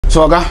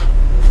So, Oga,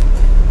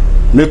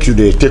 make you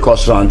they take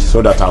us round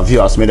so that our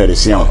viewers may the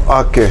see.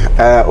 Okay,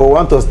 we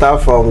want to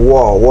start from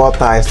wall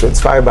tiles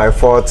 25 by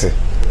 40.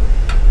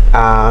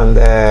 And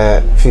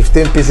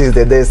 15 pieces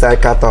the day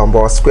side carton,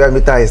 but square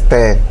meter is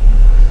 10.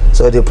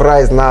 So the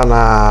price now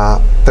na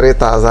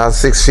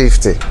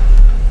 3,650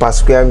 per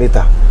square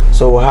meter.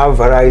 So we have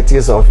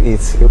varieties of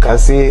it. You can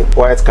see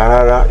white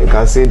Carrara, you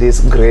can see this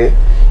gray,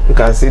 you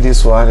can see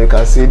this one, you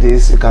can see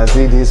this, you can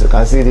see this, you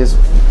can see this.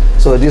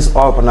 So this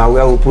up now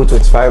where we put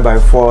 25 by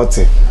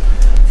 40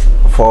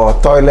 for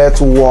toilet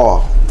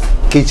wall,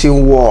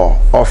 kitchen wall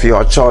of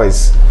your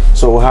choice.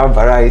 So we have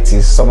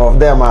varieties. Some of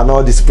them are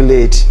not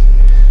displayed.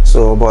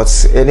 So, but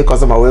any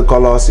customer will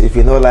call us. If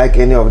you don't like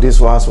any of these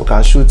ones, we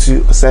can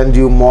send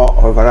you more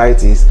of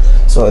varieties.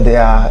 So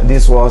there are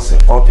these ones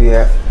up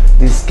here.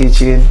 This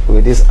kitchen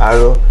with this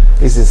arrow.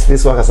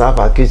 This one can serve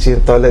a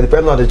kitchen, toilet,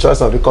 depending on the choice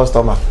of the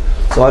customer.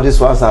 So all these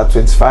ones are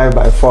 25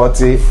 by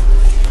 40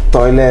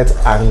 toilet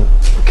and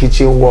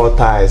kitchen wall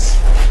tiles.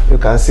 You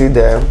can see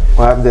them.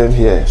 We have them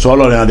here. So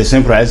all of them are the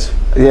same price?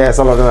 Yes,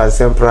 all of them are the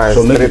same price.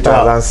 So make it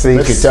tell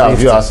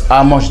viewers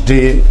how much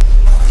they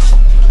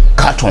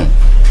carton.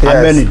 Yes.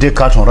 How many day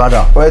carton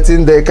rather?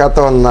 Waiting day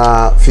carton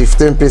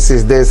 15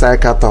 pieces day side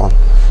carton.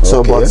 So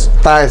okay. But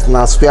tiles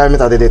na square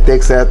meter they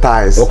take sell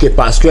tiles. Okay,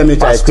 per square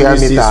meter per square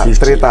meter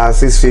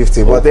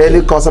 3,650. Okay. But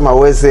any customer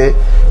will say,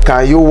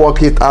 can you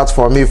work it out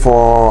for me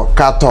for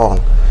carton?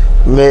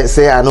 May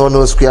say I don't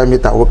know square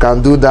meter. We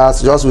can do that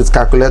just with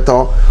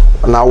calculator.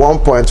 Now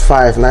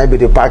 1.5 now be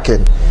the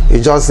packing. You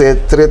just say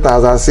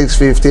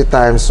 3,650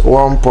 times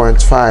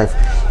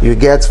 1.5. You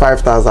get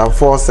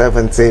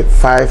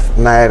 5,475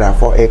 naira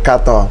for a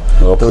carton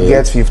to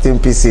get 15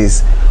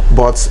 pieces.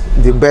 But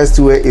the best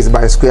way is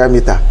by square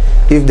meter.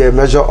 If they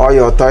measure all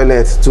your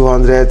toilet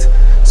 200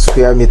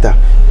 square meter,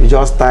 you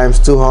just times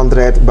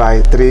 200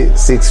 by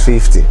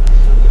 3,650.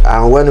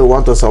 And when you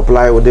want to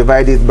supply, we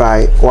divide it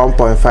by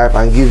 1.5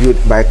 and give you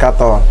by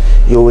carton.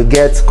 You will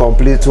get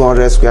complete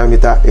 200 square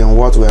meter in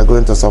what we are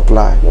going to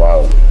supply.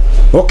 Wow.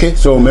 Okay,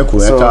 so make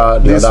we enter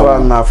this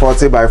one now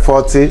 40 by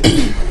 40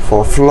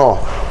 for floor,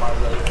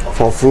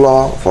 for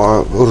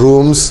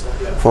rooms,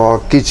 for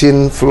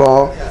kitchen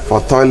floor,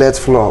 for toilet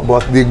floor.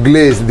 But the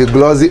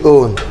glossy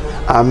own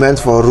are meant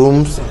for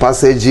rooms,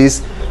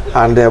 passages,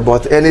 and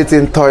but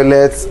anything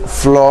toilet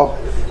floor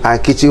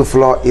and kitchen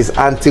floor is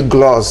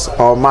anti-gloss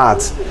or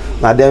matte.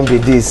 Now then be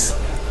this.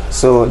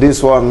 So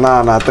this one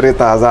now na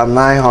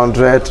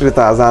 3,900,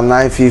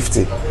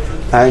 3,950.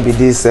 And be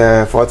this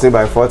 40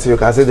 by 40. You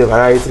can see the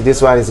variety. This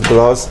one is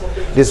gloss.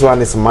 This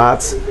one is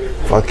matte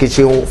for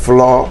kitchen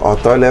floor or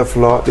toilet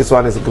floor. This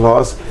one is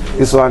gloss.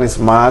 This one is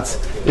matte.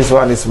 This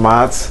one is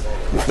matte.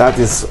 That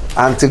is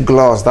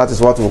anti-gloss. That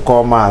is what we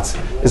call matte.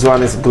 This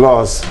one is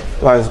gloss.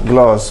 This one is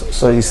gloss.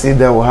 So you see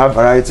then we have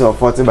variety of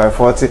 40 by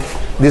 40.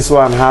 This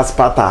one has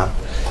pattern.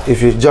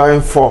 If you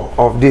join 4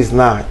 of this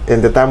now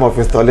in the time of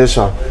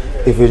installation,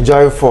 if you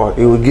join 4,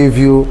 it will give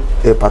you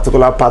a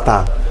particular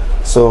pattern.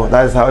 So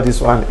that is how this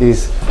one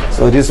is.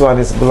 So this one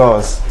is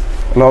gloss,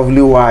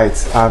 lovely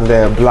white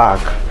and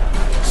black.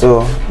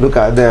 So look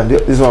at them.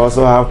 This one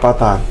also have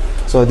pattern.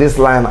 So this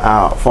line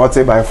are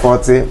 40 by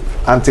 40,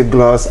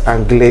 anti-gloss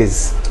and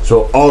glaze.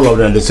 So all of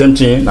them the same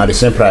thing, at the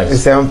same price? The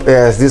same.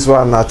 Yes, this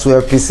one are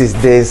 12 pieces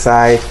day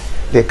inside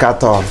the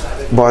carton,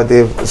 but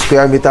the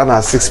square meter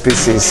are 6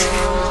 pieces.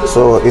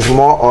 So it's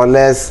more or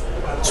less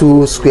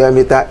 2 square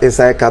meter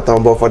inside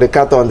carton, but for the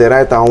carton they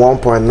write on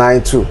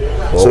 1.92.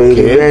 Okay. So it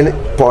remain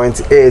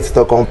 0.8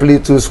 to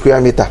complete 2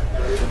 square meter.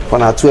 For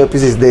now 12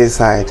 pieces day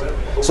inside.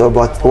 So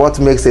but what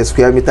makes a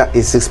square meter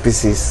is 6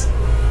 pieces.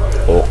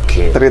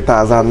 Okay.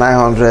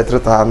 3,900,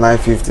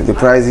 3,950. The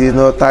price is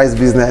no tiles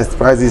business. The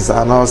prices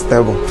are not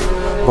stable.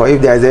 But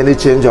if there is any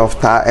change of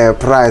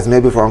price,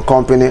 maybe from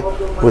company,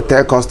 we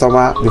tell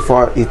customer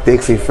before it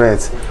takes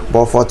effect.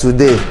 But for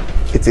today,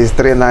 it is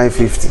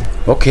 3,950.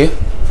 Okay.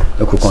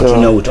 We could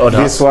continue with others.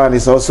 This one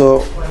is also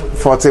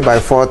 40 by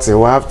 40.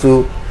 We have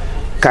 2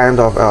 kind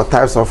of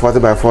types of 40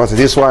 by 40.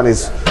 This one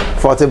is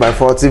 40 by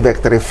 40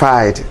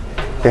 vectorified.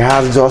 It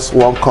has just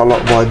one color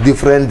but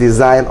different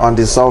design on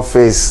the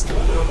surface.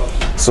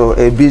 So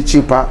a bit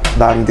cheaper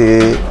than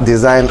the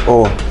design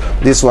O.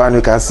 This one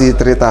you can see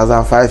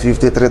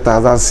 3,550,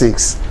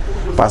 3,006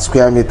 per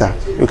square meter.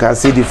 You can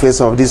see the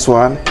face of this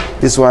one.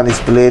 This one is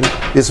plain.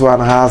 This one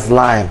has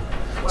line.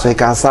 So it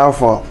can serve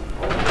for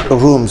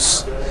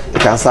rooms. It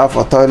can serve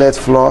for toilet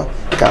floor.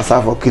 It can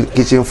serve for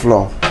kitchen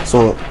floor.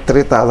 So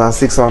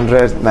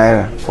 3,600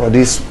 naira for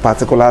this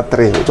particular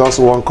tray, just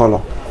one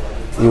color.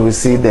 You will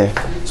see there.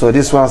 So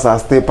these ones are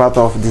still part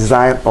of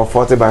design of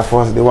 40 by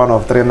 40, the one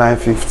of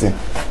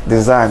 3,950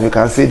 design. You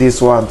can see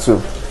this one too.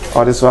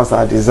 All these ones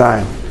are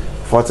designed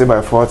 40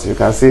 by 40. You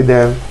can see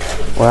them.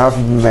 We have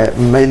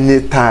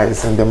many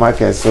tiles in the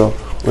market, so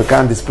we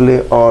can't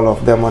display all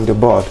of them on the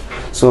board.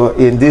 So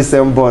in this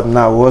same board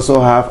now, we also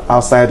have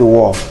outside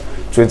wall,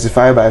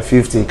 25 by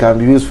 50. It can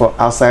be used for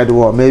outside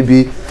wall,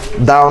 maybe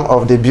down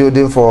of the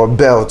building for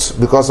belt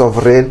because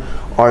of rain,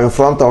 or in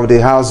front of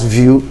the house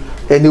view,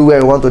 anywhere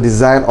you want to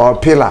design, or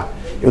pillar.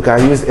 You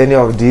can use any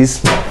of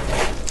these.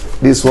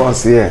 These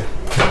ones here.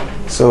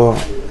 So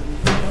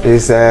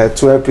it's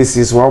 12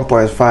 pieces,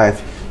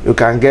 1.5. You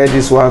can get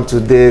this one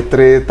today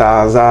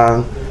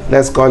 3,000.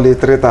 Let's call it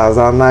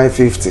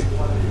 3,950.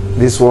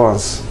 These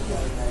ones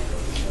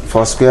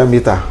for square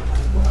meter.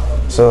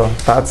 So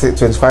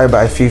 25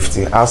 by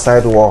 50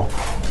 outside wall.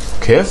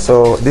 Okay.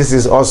 So this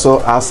is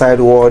also outside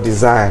wall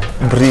design,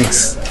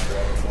 bricks.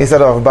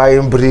 Instead of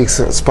buying bricks,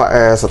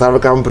 South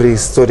African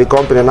bricks, so the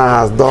company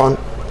now has done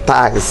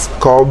ties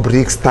called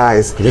bricks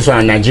ties. This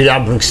one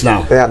Nigerian bricks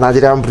now. Yeah,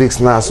 Nigerian bricks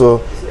now.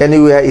 So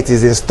anywhere it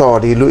is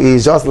installed,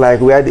 it's just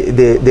like where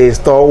they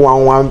install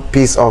one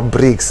piece of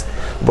bricks.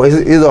 But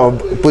instead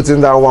of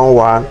putting that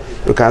one,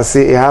 you can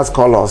see it has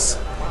colors.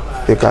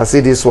 You can see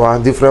this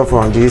one different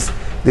from this.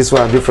 This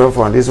one different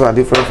from this one,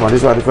 different from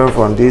this one, different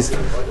from this.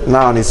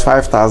 Now it's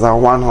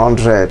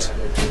 5,100.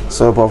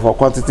 So, but for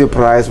quantity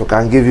price, we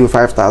can give you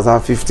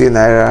 5,050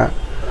 naira,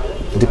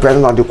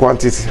 depending on the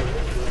quantity.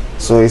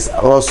 So it's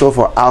also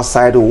for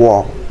outside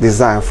wall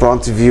design,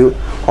 front view,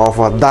 or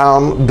for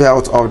down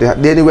belt of the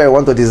anywhere you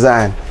want to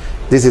design.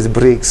 This is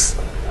bricks.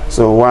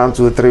 So 1,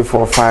 2, 3,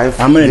 4, 5.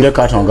 How many the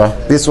carton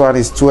got? This one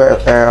is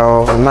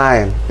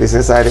 9. It's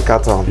inside the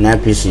carton. 9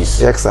 pieces.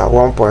 Yes, sir.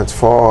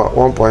 1.4,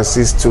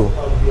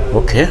 1.62.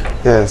 Okay.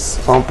 Yes,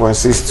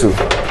 1.62.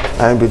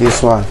 And be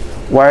this one.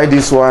 Why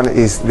this one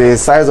is the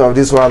size of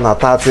this one are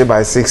 30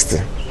 by 60.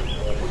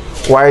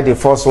 Why the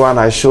first one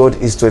I showed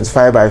is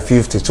 25 by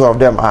 50. Two of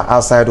them are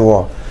outside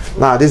wall.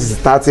 Now this is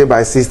 30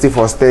 by 60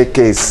 for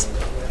staircase.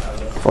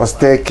 For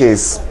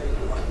staircase.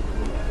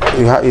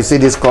 You see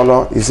this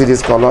color, you see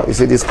this color, you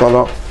see this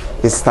color.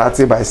 It's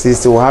 30 by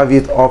 60. We'll have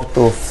it up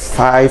to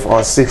 5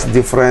 or 6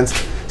 different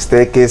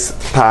staircase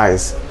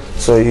ties.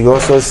 So you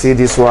also see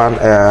this one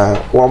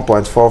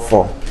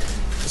 1.44.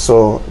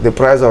 So the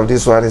price of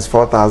this one is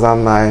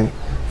 4,900,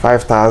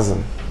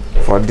 5,000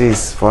 for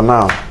this for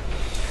now.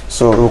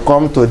 So we'll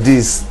come to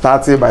this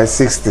 30 by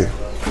 60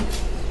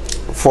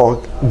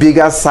 for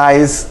bigger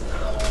size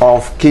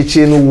of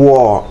kitchen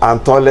wall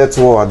and toilet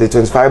wall. The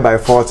 25 by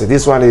 40.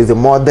 This one is the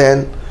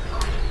modern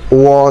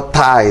wall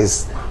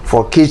ties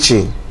for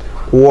kitchen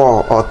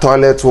wall or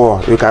toilet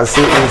wall. You can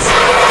see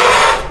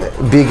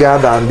it's bigger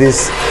than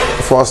this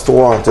first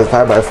one,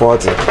 25 by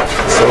 40.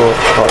 So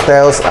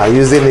hotels are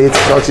using it,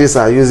 churches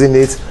are using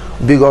it,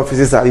 big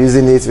offices are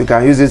using it. We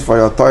can use it for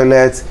your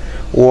toilet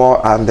wall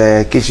and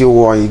the kitchen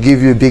wall. It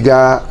give you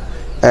bigger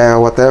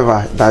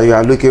whatever that you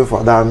are looking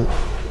for than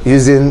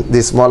using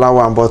the smaller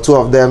one. But two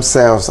of them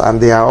sells and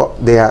they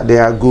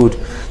are good.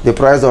 The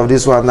price of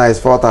this one now is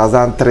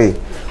 4,300,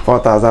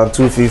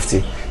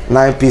 4,250.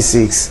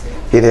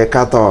 9p6 in a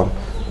carton,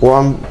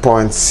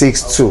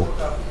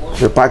 1.62.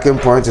 The packing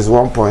point is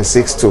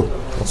 1.62.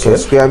 Okay. So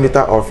square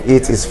meter of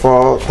it is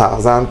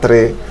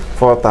 4,300,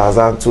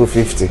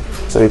 4,250.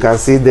 So you can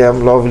see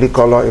them, lovely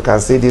color. You can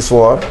see this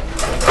one.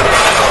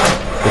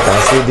 You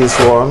can see this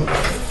one.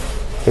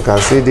 You can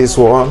see this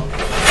one.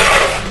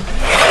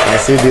 You can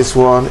see this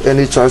one.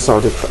 Any choice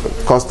of the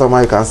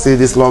customer. You can see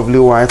this lovely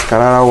white,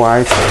 Carrara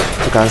white.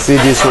 You can see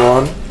this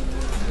one.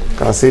 You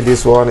can see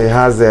this one. It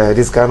has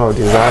this kind of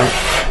design.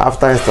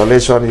 After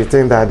installation, you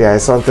think that there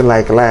is something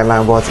like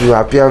line, but you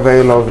appear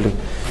very lovely.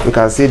 You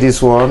can see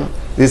this one.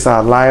 These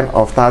are line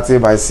of 30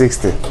 by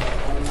 60. You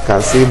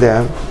can see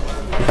them.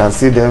 You can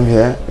see them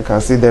here. You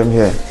can see them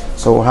here.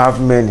 So we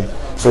have many.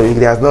 So if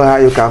there's no how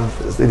you can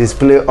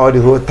display all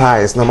the whole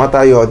ties, no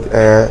matter your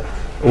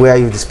where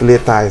you display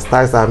ties.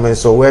 Ties are many.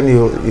 So when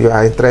you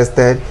are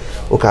interested,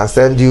 we can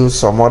send you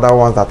some other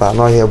ones that are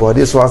not here. But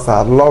these ones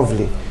are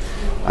lovely,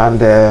 and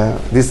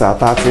these are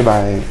 30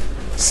 by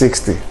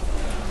 60.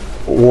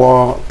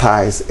 Wall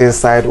ties,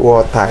 inside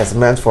wall ties,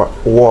 meant for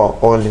wall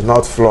only,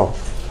 not floor.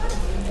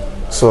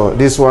 So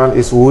this one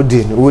is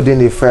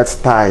wooden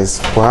effect ties.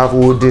 We have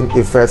wooden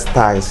effect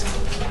ties.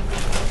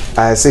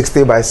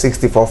 60 by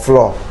 60 for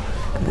floor,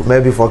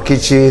 maybe for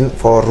kitchen,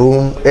 for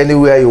room,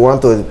 anywhere you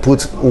want to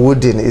put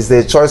wooden. Is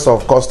the choice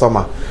of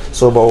customer.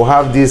 So, but we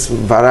have these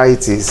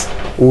varieties,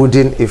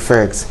 wooden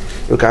effects.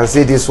 You can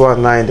see this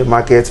one now in the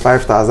market,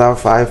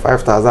 5,005,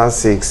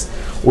 5,006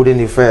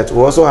 wooden effect.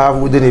 We also have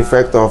wooden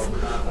effect of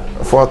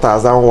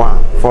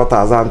 4,001,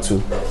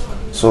 4,002.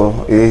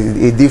 So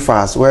it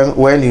differs.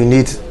 When you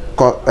need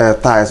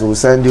ties, we'll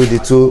send you the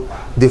two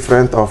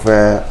different of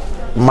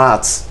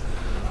mats.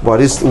 But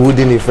this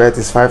wooden effect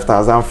is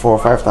 5,004,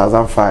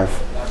 5,005.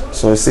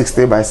 So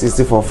 60 by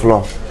 60 for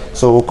floor.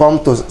 So we'll come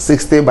to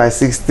 60 by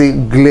 60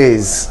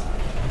 glaze.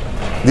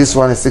 This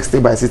one is 60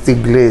 by 60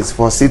 glaze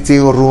for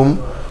sitting room,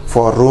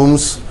 for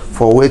rooms,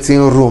 for waiting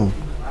room.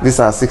 These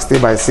are 60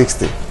 by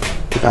 60.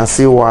 You can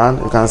see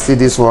one, you can see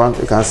this one,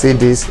 you can see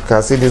this, you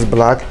can see this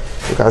black,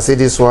 you can see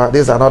this one.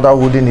 This is another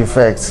wooden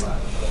effect,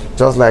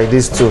 just like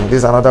this too. This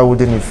is another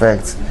wooden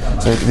effect.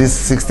 So this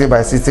 60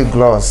 by 60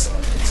 gloss,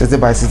 60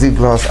 by 60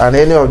 gloss, and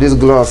any of these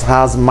gloss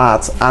has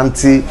matte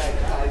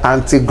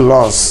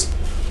anti-gloss.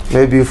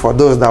 Maybe for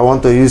those that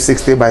want to use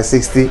 60 by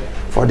 60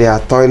 for their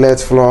toilet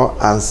floor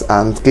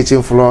and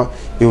kitchen floor,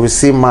 you will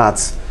see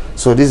matte.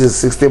 So this is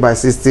 60 by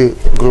 60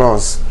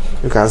 gloss.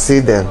 You can see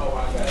them.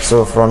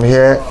 So from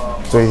here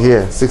to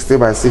here. 60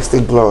 by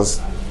 60 gloss.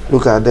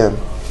 Look at them.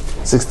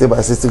 60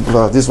 by 60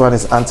 gloss. This one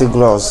is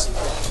anti-gloss.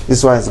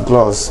 This one is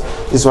gloss.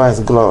 This one is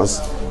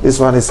gloss. This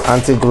one is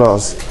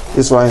anti-gloss.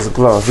 This one is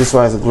gloss. This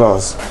one is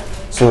gloss.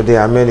 So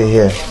there are many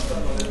here.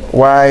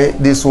 Why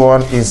this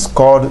one is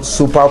called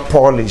super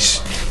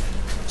polish.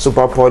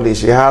 Super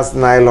polish. It has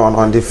nylon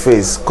on the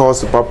face, called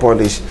super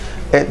polish.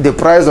 The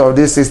price of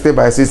this 60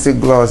 by 60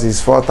 gloss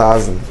is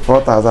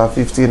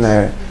 4,050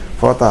 naira,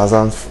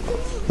 4,000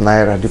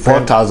 naira.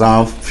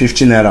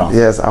 4,050 naira.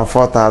 Yes, and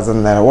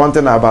 4,000 naira. One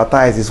thing about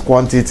ties is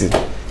quantity.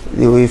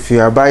 If you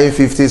are buying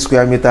 50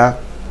 square meter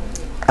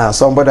and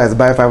somebody is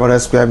buying 500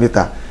 square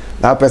meter,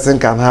 that person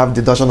can have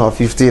deduction of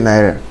 50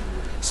 naira.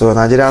 So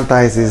Nigerian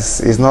ties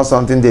is not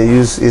something they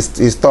use.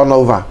 It's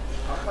turnover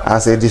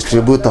as a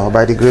distributor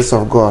by the grace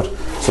of God.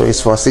 So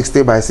it's for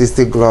 60 by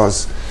 60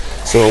 gloss.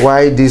 So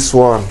why this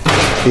one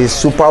is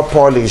super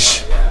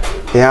polish?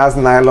 It has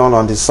nylon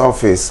on the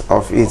surface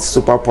of it,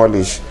 super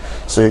polish.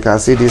 So you can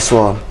see this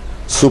one,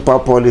 super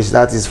polish.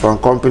 That is from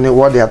company.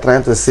 What they are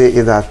trying to say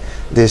is that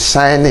the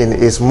shining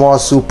is more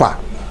super.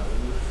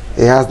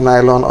 It has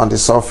nylon on the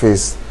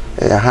surface,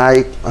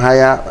 high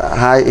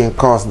in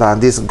cost than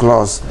this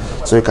gloss.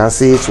 So you can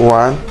see it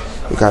 1,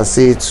 you can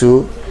see it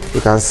 2,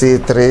 you can see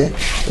it 3,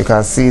 you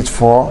can see it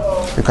 4,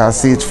 you can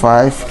see it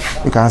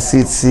 5, you can see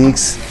it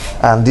 6,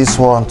 and this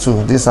one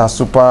too. These are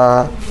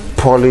super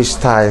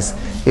polished ties.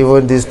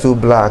 Even these two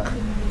black,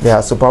 they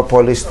are super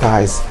polished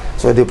ties.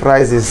 So the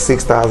price is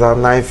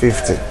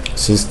 6,950.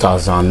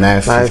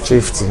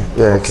 6,950.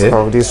 Yes, okay.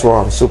 Of this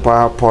one,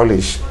 super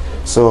polish.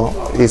 So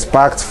it's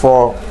packed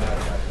 4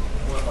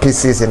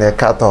 pieces in a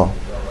carton.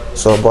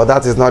 So, but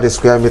that is not the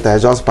square meter.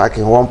 It's just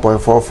packing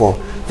 1.44.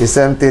 The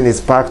same thing is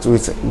packed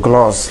with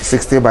gloss,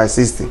 60 by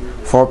 60.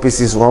 4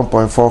 pieces,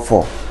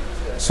 1.44.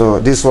 So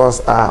these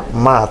ones are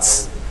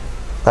mats.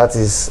 That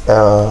is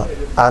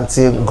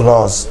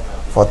anti-gloss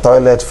for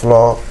toilet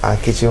floor and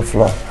kitchen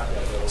floor.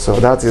 So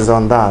that is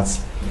on that.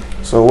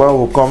 So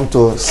when we come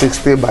to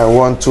 60 by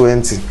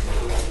 120,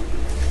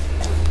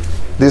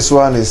 this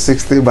one is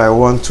 60 by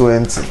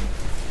 120.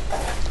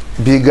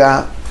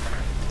 Bigger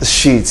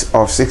sheet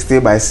of 60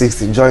 by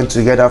 60 joined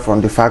together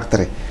from the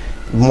factory.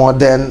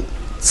 Modern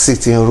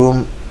sitting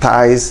room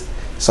ties.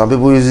 Some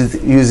people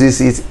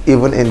uses it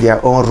even in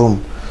their own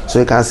room. So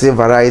you can see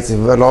variety,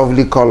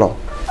 lovely color.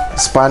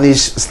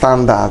 Spanish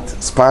standard.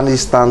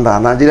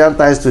 Nigerian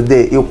ties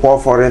today equal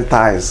foreign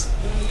ties.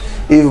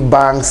 If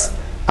banks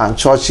and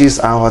churches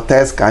and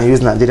hotels can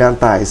use Nigerian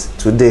ties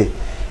today,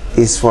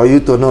 is for you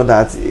to know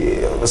that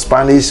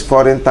Spanish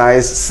foreign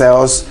ties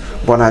sells,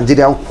 but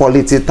Nigerian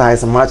quality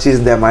ties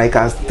matches them, and it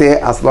can stay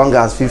as long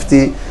as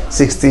 50,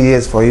 60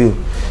 years for you,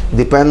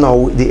 depending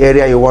on the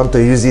area you want to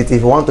use it.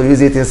 If you want to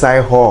use it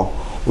inside hall,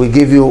 we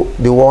give you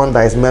the one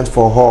that is meant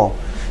for hall.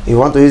 If you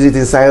want to use it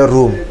inside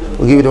room,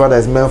 we give you the one that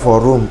is meant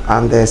for room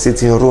and the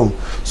sitting room.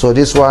 So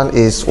this one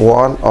is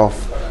 1 of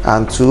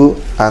and 2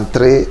 and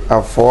 3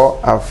 and 4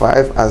 and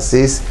 5 and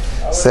 6,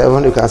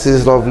 7. You can see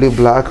this lovely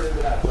black.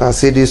 You can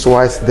see this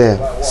white there.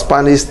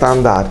 Spanish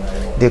standard.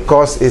 The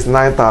cost is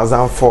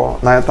 9,004,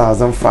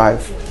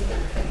 9,005,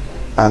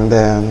 and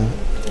then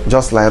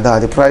just like that.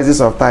 The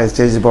prices of ties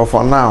change, but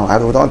for now, I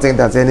don't think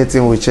that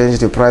anything will change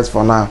the price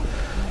for now.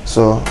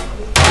 So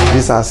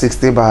these are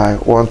 60 by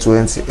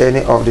 120.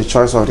 Any of the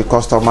choice of the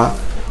customer,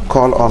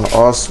 call on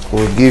us.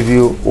 We'll give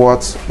you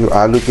what you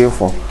are looking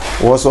for.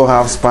 We also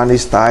have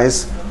Spanish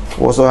ties.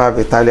 We also have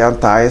Italian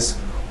ties.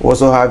 We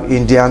also have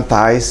Indian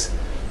ties.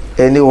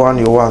 Anyone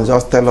you want,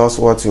 just tell us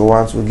what you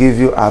want. We'll give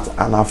you at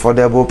an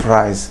affordable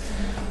price.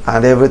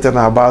 And everything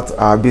about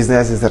our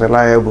business is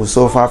reliable.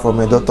 So far from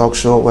a talk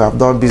show, we have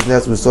done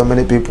business with so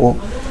many people,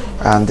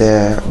 and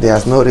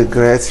there's no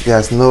regrets.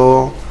 There's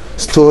no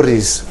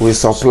stories. We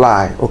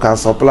supply. We can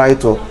supply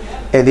to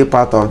any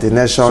part of the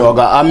nation. So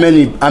how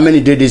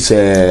many did this?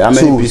 How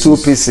many pieces?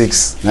 2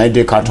 pieces.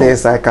 9 carton.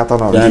 There's a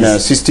carton of then,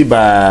 this. 60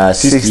 by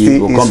 60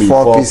 will come is in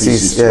 4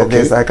 pieces. Yeah, okay.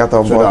 There's a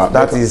carton, so but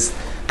that is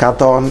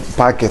carton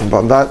packing.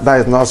 But that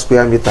is not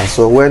square meter.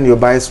 So when you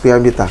buy square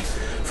meter,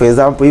 for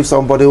example, if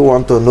somebody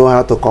want to know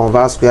how to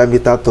convert square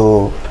meter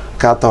to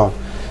carton,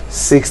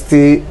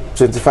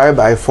 25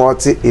 by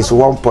 40 is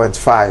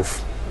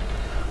 1.5.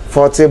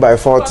 40 by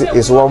 40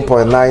 is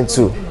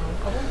 1.92.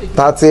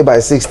 30 by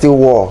 60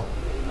 wall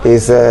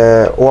is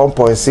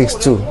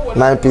 1.62,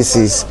 9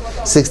 pieces.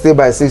 60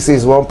 by 60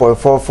 is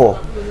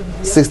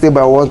 1.44. 60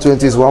 by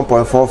 120 is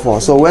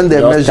 1.44. So when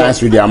they measure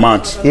times with the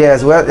amount.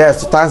 Yes, well,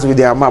 yes, times with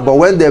the amount. But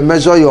when they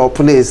measure your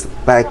place,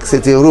 like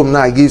sitting room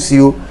now gives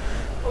you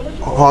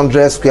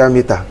 100 square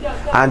meter,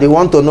 and they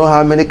want to know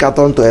how many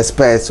carton to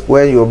expect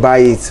when you buy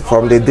it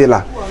from the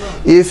dealer.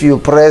 If you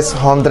press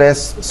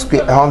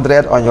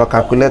 100 on your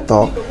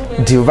calculator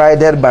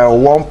divided by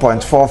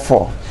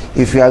 1.44,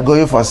 if you are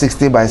going for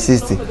 60 by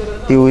 60,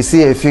 you will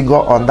see a figure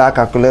on that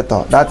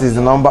calculator. That is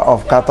the number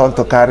of carton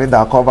to carry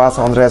that covers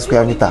 100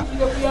 square meter.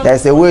 There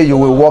is a way you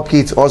will work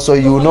it. Also,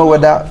 you will know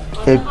whether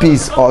a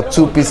piece or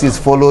 2 pieces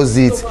follows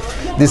it.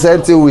 The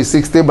same thing with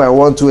 60 by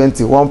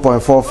 120,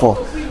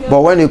 1.44.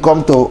 But when you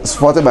come to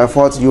 40 by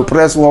 40, you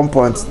press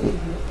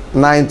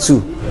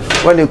 1.92.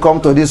 When you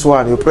come to this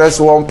one, you press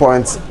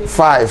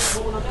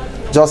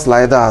 1.5. Just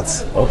like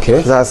that. Okay.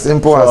 It's as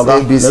simple as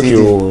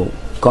ABCD.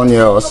 Come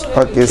near us.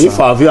 Okay, if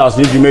our viewers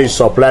need to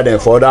supply them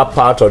for other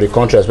parts of the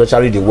country,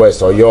 especially the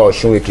west or your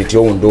Osun-Ekiti,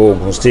 Ondo,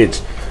 Ogun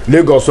State,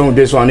 Lagos,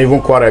 this one,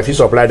 even Kwara, if you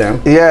supply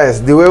them? Yes,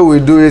 the way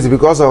we do it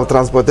because of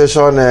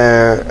transportation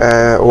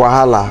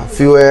wahala,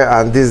 fuel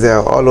and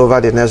diesel all over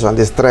the nation,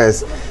 the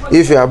stress.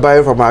 If you are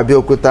buying from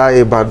Abeokuta,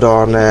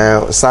 Ibadan,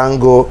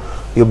 Sango,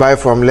 you buy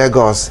from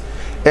Lagos,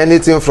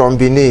 anything from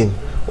Benin,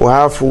 we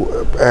have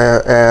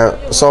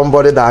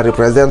somebody that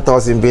represents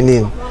us in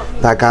Benin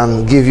that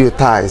can give you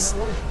ties.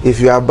 If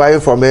you are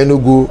buying from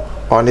Enugu,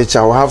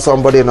 Onitsha, we have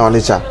somebody in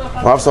Onitsha,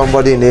 we have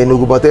somebody in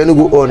Enugu, but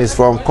Enugu own is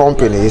from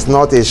company, it's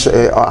not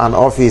an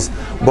office,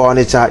 but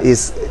Onitsha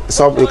is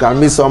you can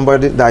meet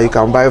somebody that you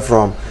can buy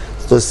from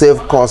to save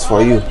cost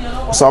for you.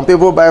 Some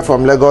people buy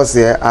from Lagos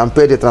here and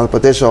pay the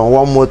transportation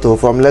one motor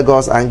from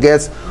Lagos and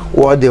get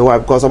what they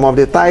want, because some of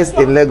the ties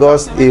in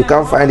Lagos you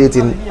can't find it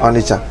in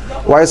Onitsha,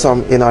 while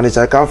some in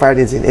Onitsha you can't find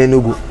it in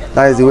Enugu.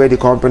 That is the way the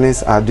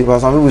companies are doing. But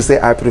some people say,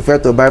 I prefer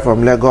to buy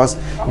from Lagos,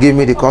 give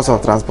me the cost of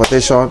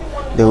transportation,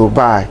 they will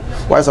buy.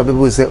 While some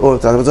people say, oh,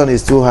 transportation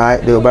is too high,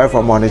 they will buy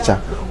from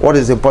Onitsha. What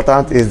is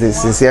important is the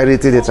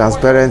sincerity, the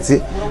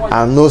transparency,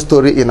 and no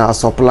story in our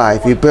supply.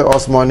 If you pay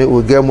us money,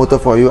 we'll get motor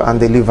for you and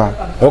deliver.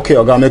 Okay,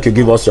 Oga, make you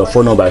give us your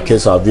phone number in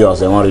case our viewers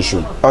they want to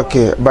issue.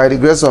 Okay, by the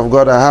grace of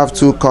God, I have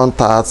 2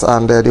 contacts,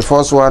 and the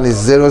first one is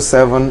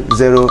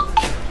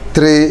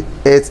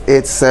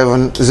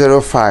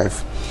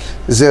 070388705.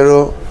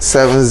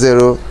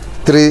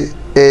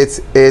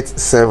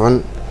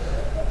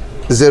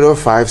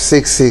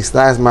 07038870566.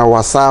 That is my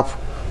WhatsApp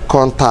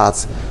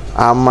contact,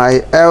 and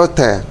my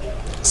Airtel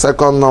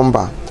second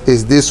number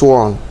is this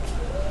one,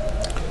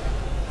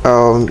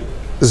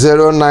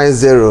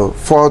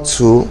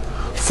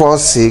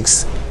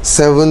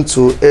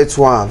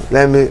 09042467281.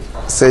 let me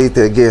say it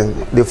again.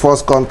 The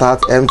first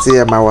contact,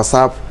 MTN, my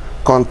WhatsApp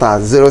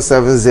contact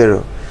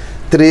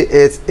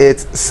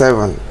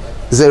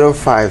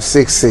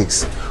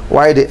 07038870566,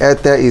 while the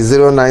Airtel is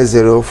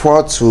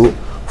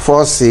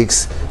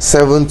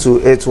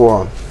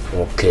 09042467281.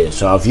 Okay,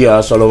 so our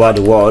viewers all over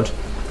the world,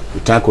 we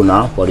thank you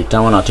now for the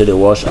time when I tell they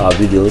watch our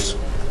videos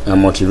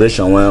and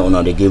motivation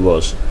when they give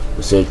us.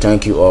 We say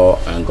thank you all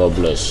and God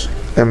bless.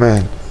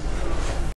 Amen.